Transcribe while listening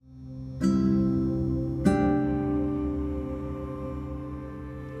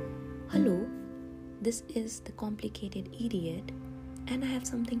This is the complicated idiot, and I have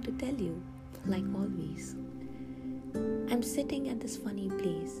something to tell you, like always. I'm sitting at this funny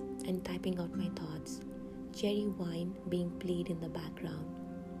place and typing out my thoughts, cherry wine being played in the background.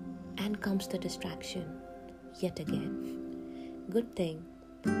 And comes the distraction, yet again. Good thing,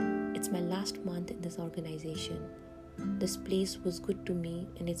 it's my last month in this organization. This place was good to me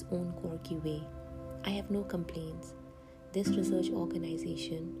in its own quirky way. I have no complaints. This research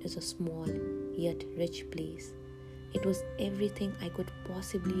organization is a small yet rich place. It was everything I could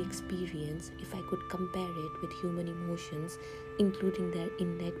possibly experience if I could compare it with human emotions, including their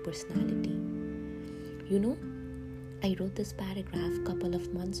innate personality. You know, I wrote this paragraph a couple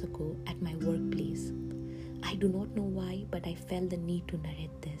of months ago at my workplace. I do not know why, but I felt the need to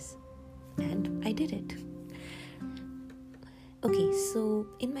narrate this. And I did it. Okay, so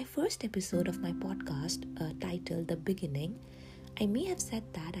in my first episode of my podcast titled The Beginning, I may have said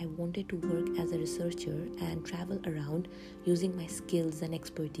that I wanted to work as a researcher and travel around using my skills and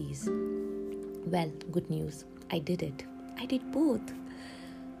expertise. Well, good news, I did it. I did both.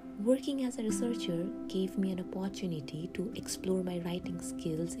 Working as a researcher gave me an opportunity to explore my writing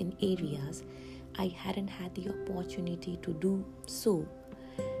skills in areas I hadn't had the opportunity to do so.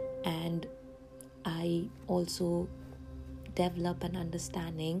 And I also develop an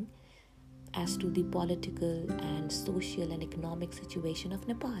understanding as to the political and social and economic situation of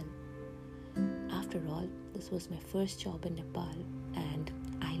Nepal. After all, this was my first job in Nepal and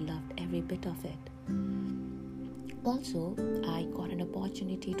I loved every bit of it. Also, I got an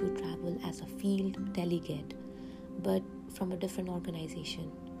opportunity to travel as a field delegate, but from a different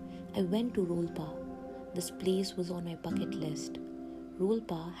organization. I went to Rolpa. This place was on my bucket list.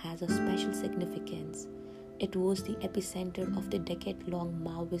 Rolpa has a special significance. It was the epicenter of the decade-long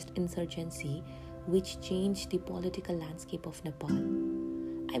Maoist insurgency which changed the political landscape of Nepal.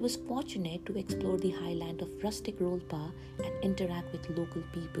 I was fortunate to explore the highland of rustic Rolpa and interact with local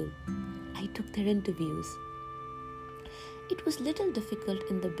people. I took their interviews. It was little difficult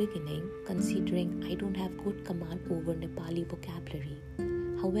in the beginning considering I don't have good command over Nepali vocabulary.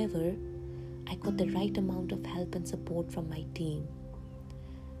 However, I got the right amount of help and support from my team.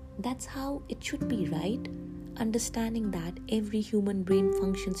 That's how it should be, right? Understanding that every human brain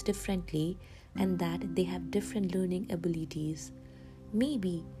functions differently and that they have different learning abilities.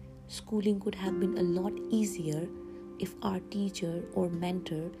 Maybe schooling could have been a lot easier if our teacher or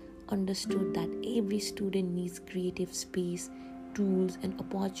mentor understood that every student needs creative space, tools, and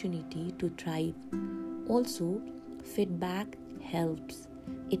opportunity to thrive. Also, feedback helps.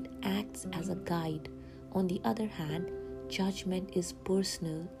 It acts as a guide. On the other hand, judgment is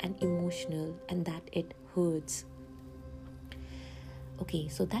personal and emotional, and that it hurts. Okay,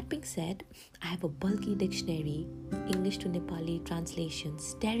 so that being said, I have a bulky dictionary, English to Nepali translation,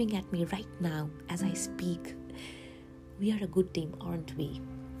 staring at me right now as I speak. We are a good team, aren't we?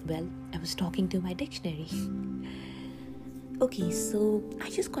 Well, I was talking to my dictionary. Okay, so I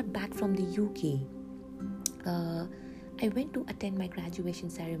just got back from the UK. I went to attend my graduation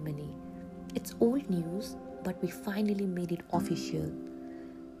ceremony. It's old news, but we finally made it official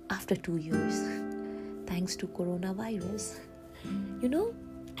after 2 years, thanks to coronavirus. You know,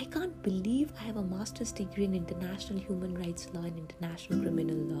 I can't believe I have a master's degree in international human rights law and international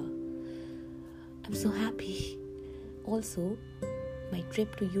criminal law. I'm so happy. Also, my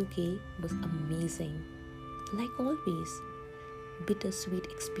trip to UK was amazing. Like always, bittersweet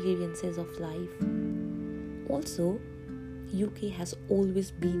experiences of life. Also, UK has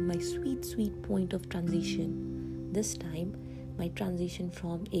always been my sweet point of transition. This time, my transition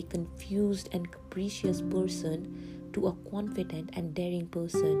from a confused and capricious person to a confident and daring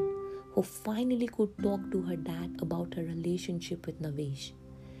person who finally could talk to her dad about her relationship with Navesh.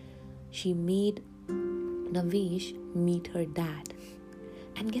 She made Navesh meet her dad.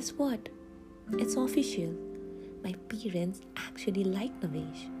 And guess what? It's official. My parents actually like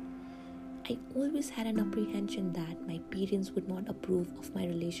Navesh. I always had an apprehension that my parents would not approve of my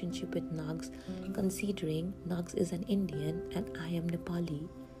relationship with Nags, considering Nags is an Indian and I am Nepali.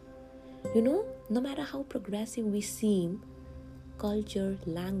 You know, no matter how progressive we seem, culture,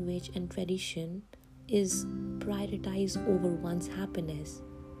 language, and tradition is prioritized over one's happiness.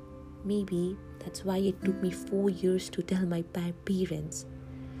 Maybe that's why it took me 4 years to tell my parents.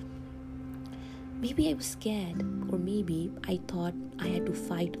 Maybe I was scared, or maybe I thought I had to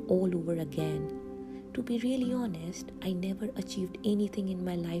fight all over again. To be really honest, I never achieved anything in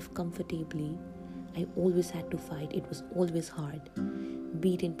my life comfortably. I always had to fight. It was always hard,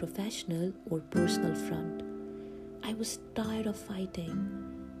 be it in professional or personal front. I was tired of fighting.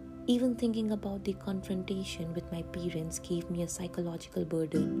 Even thinking about the confrontation with my parents gave me a psychological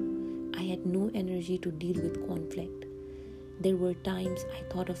burden. I had no energy to deal with conflict. There were times I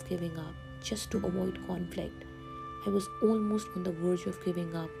thought of giving up just to avoid conflict. I was almost on the verge of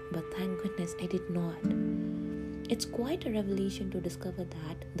giving up, but thank goodness I did not. It's quite a revelation to discover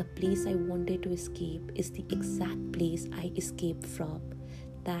that the place I wanted to escape is the exact place I escaped from.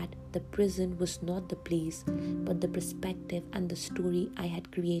 That the prison was not the place, but the perspective and the story I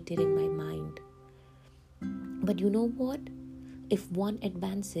had created in my mind. But you know what? If one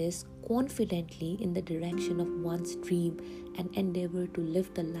advances confidently in the direction of one's dream and endeavor to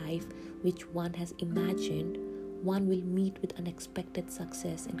live the life which one has imagined, one will meet with unexpected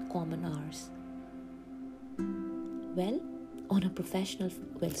success in common hours. Well, on a personal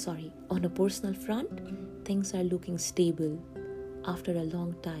front, things are looking stable after a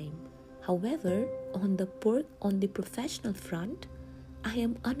long time. However, on the professional front, I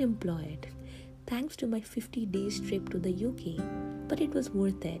am unemployed thanks to my 50 days trip to the UK, but it was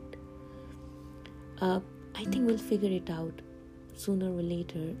worth it. I think we'll figure it out sooner or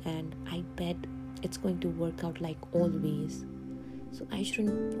later, and I bet it's going to work out like always. So I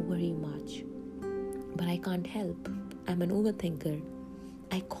shouldn't worry much. But I can't help. I'm an overthinker.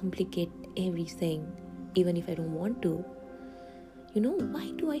 I complicate everything, even if I don't want to.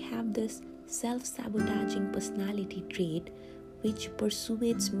 Why do I have this self-sabotaging personality trait which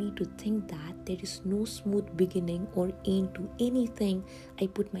persuades me to think that there is no smooth beginning or end to anything I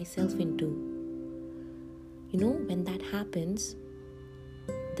put myself into? When that happens,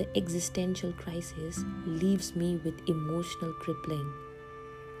 the existential crisis leaves me with emotional crippling.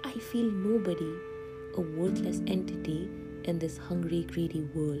 I feel nobody, a worthless entity in this hungry, greedy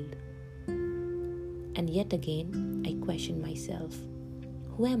world. And yet again, I question myself.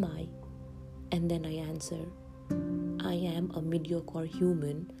 Who am I? And then I answer, I am a mediocre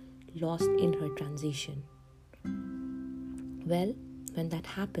human lost in her transition. Well, when that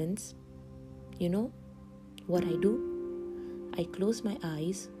happens, what I do? I close my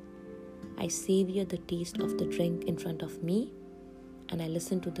eyes, I savor the taste of the drink in front of me, and I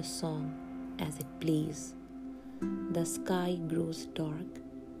listen to the song as it plays. The sky grows dark,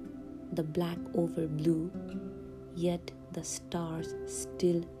 the black over blue, yet the stars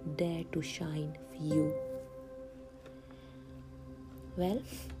still dare to shine for you. Well,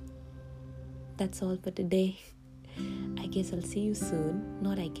 that's all for today. I guess I'll see you soon.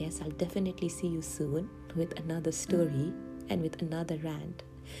 I'll definitely see you soon with another story and with another rant.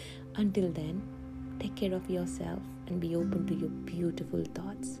 Until then, take care of yourself and be open to your beautiful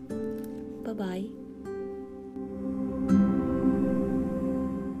thoughts. Bye-bye.